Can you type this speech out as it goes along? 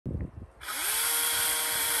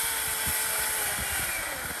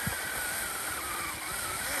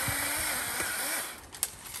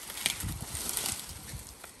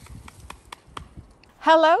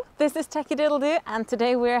Hello, this is Techie Diddle-Doo, and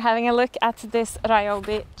today we're having a look at this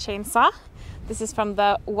Ryobi chainsaw. This is from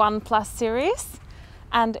the ONE Plus series,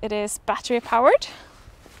 and it is battery powered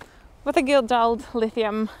with a good old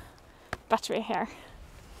lithium battery here.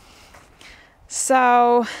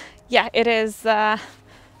 So yeah, it is 30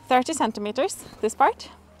 centimeters, this part.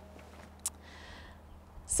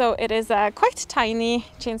 So it is a quite tiny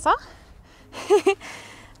chainsaw.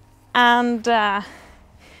 And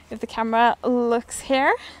if the camera looks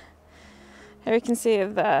here you can see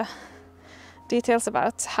the details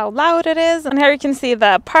about how loud it is, and here you can see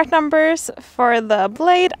the part numbers for the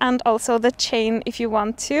blade and also the chain if you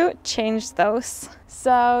want to change those.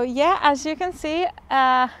 So yeah, as you can see,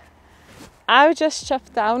 I've just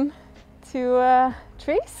chopped down 2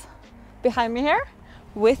 trees behind me here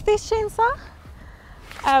with this chainsaw.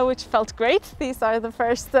 Which felt great. These are the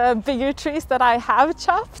first bigger trees that I have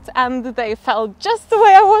chopped, and they fell just the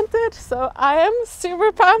way I wanted, so I am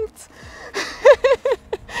super pumped.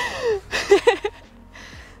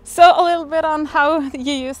 So a little bit on how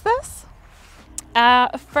you use this.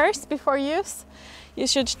 First, before use, you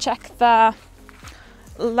should check the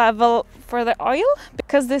level for the oil,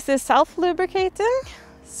 because this is self-lubricating,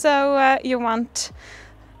 so you want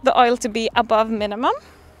the oil to be above minimum.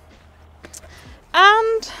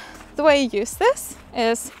 And the way you use this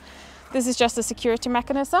is just a security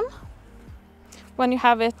mechanism. When you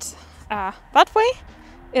have it that way,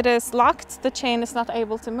 it is locked, the chain is not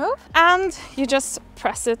able to move, and you just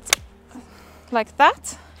press it like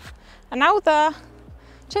that, and now the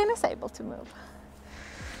chain is able to move.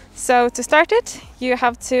 So to start it, you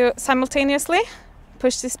have to simultaneously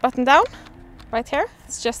push this button down right here.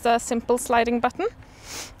 It's just a simple sliding button,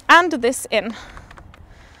 and this in.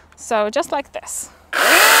 So just like this.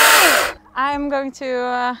 I'm going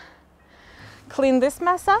to clean this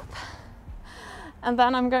mess up, and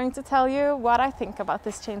then I'm going to tell you what I think about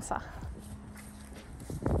this chainsaw.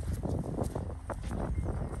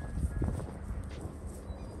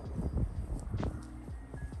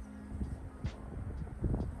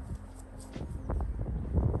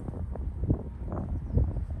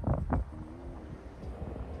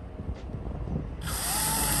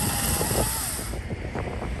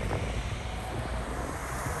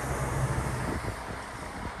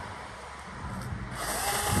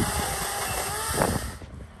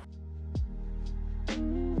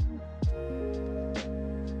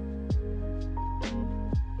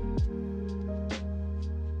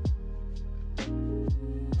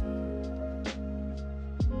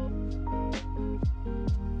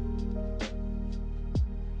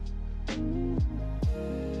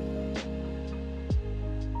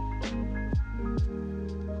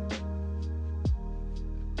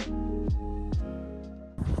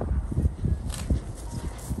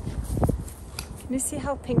 Can you see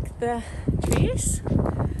how pink the tree is?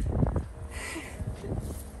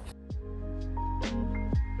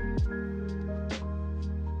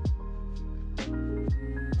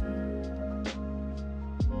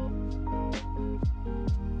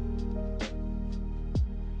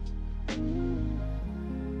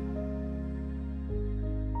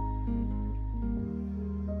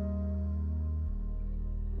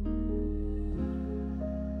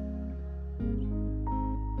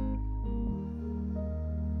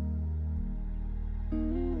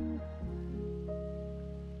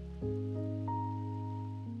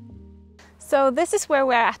 So this is where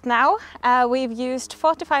we're at now. We've used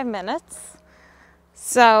 45 minutes,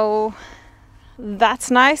 so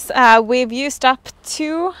that's nice. We've used up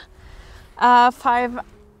 2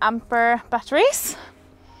 5-ampere batteries.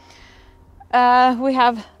 We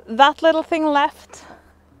have that little thing left.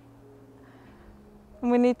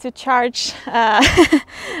 We need to charge a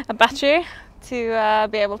battery to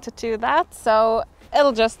be able to do that, so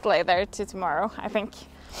it'll just lay there to tomorrow, I think.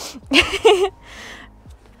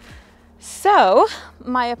 So,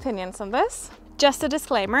 my opinions on this. Just a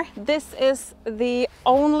disclaimer, this is the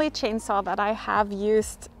only chainsaw that I have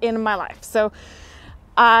used in my life. So,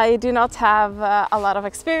 I do not have a lot of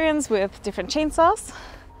experience with different chainsaws,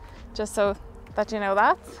 just so that you know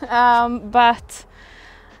that. But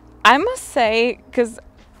I must say, because,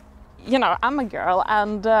 you know, I'm a girl,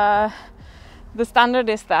 and the standard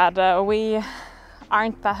is that we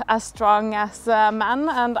aren't as strong as men,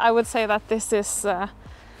 and I would say that this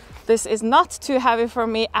is not too heavy for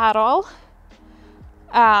me at all.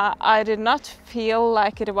 I did not feel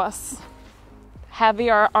like it was heavy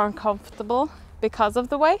or uncomfortable because of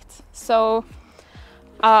the weight. So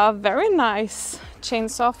a very nice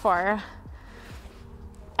chainsaw for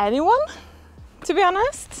anyone, to be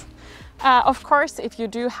honest. Of course, if you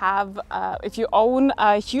do have, if you own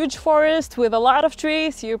a huge forest with a lot of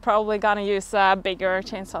trees, you're probably gonna use a bigger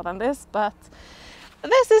chainsaw than this, but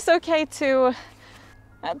this is okay to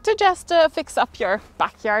just fix up your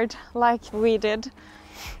backyard like we did.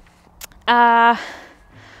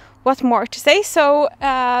 What more to say? So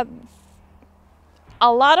a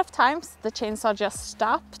lot of times the chainsaw just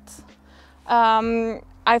stopped.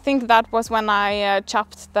 I think that was when I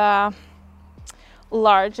chopped the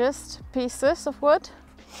largest pieces of wood.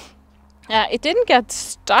 It didn't get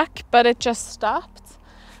stuck, but it just stopped.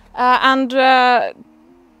 And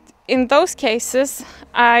in those cases,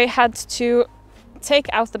 I had to take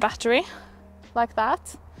out the battery like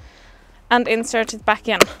that and insert it back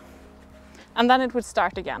in. And then it would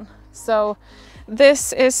start again. So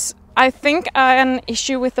this is, I think, an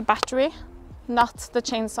issue with the battery, not the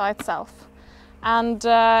chainsaw itself. And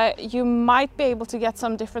you might be able to get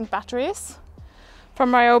some different batteries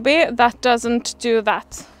from Ryobi that doesn't do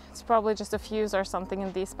that. It's probably just a fuse or something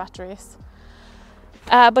in these batteries.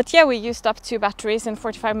 But yeah, we used up 2 batteries in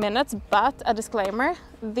 45 minutes, but a disclaimer,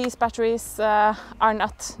 these batteries are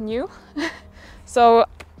not new. So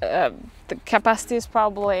the capacity is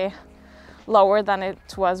probably lower than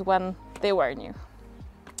it was when they were new.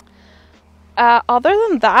 Other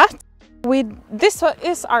than that, this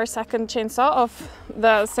is our second chainsaw of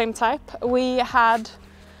the same type. We had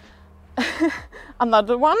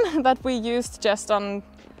another one that we used just on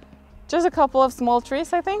a couple of small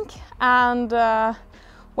trees, I think. And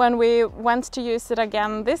when we went to use it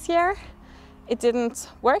again this year, it didn't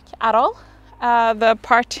work at all. The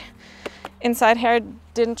part inside here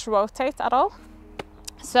didn't rotate at all.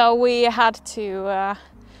 So we had to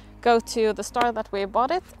go to the store that we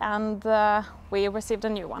bought it, and we received a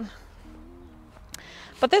new one.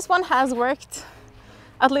 But this one has worked,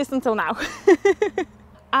 at least until now.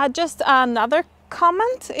 Just another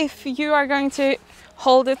comment, if you are going to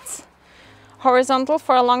hold it horizontal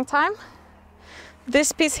for a long time,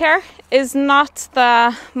 this piece here is not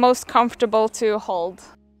the most comfortable to hold.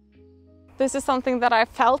 This is something that I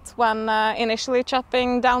felt when initially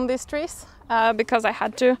chopping down these trees, because I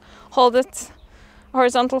had to hold it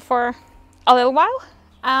horizontal for a little while,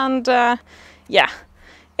 and yeah,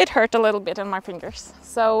 it hurt a little bit in my fingers.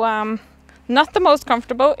 So not the most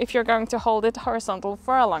comfortable if you're going to hold it horizontal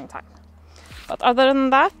for a long time. But other than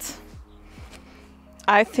that,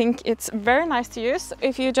 I think it's very nice to use.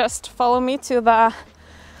 If you just follow me to the,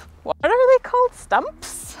 what are they called?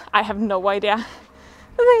 Stumps? I have no idea.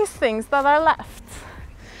 These things that are left.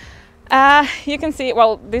 You can see,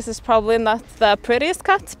 well, this is probably not the prettiest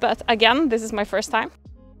cut, but again, this is my first time.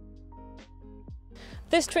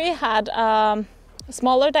 This tree had a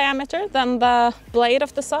smaller diameter than the blade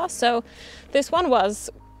of the saw, so this one was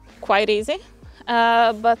quite easy.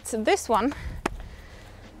 But this one,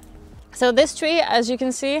 so this tree, as you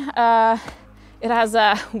can see, it has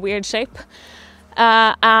a weird shape,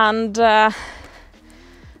 and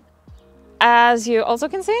as you also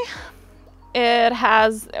can see, it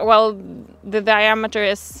has, well, the diameter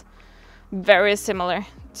is very similar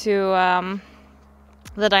to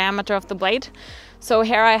the diameter of the blade. So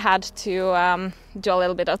here I had to do a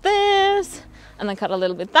little bit of this and then cut a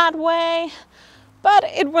little bit that way, but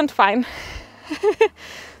it went fine.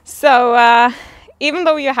 So even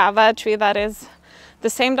though you have a tree that is the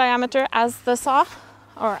same diameter as the saw,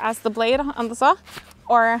 or as the blade on the saw,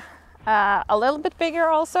 or a little bit bigger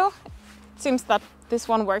also, it seems that this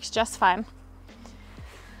one works just fine.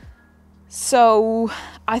 So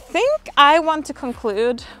I think I want to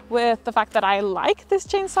conclude with the fact that I like this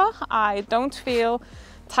chainsaw. I don't feel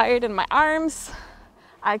tired in my arms.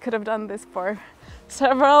 I could have done this for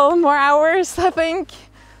several more hours, I think.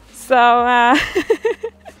 So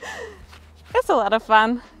it's a lot of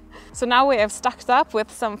fun. So now we have stocked up with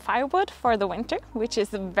some firewood for the winter, which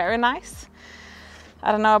is very nice.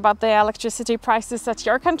 I don't know about the electricity prices at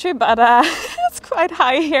your country, but it's quite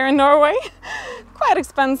high here in Norway, quite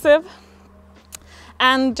expensive.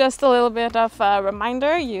 And just a little bit of a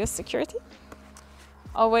reminder, use security.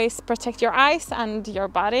 Always protect your eyes and your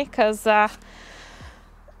body, because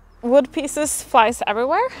wood pieces flies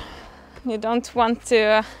everywhere. You don't want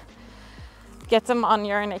to get them on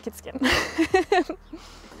your naked skin.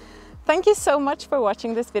 Thank you so much for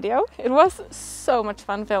watching this video. It was so much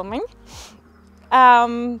fun filming.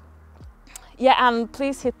 Yeah, and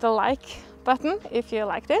please hit the like button if you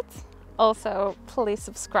liked it. Also, please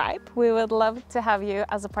subscribe. We would love to have you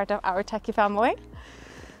as a part of our techie family.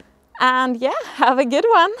 And yeah, have a good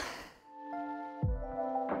one.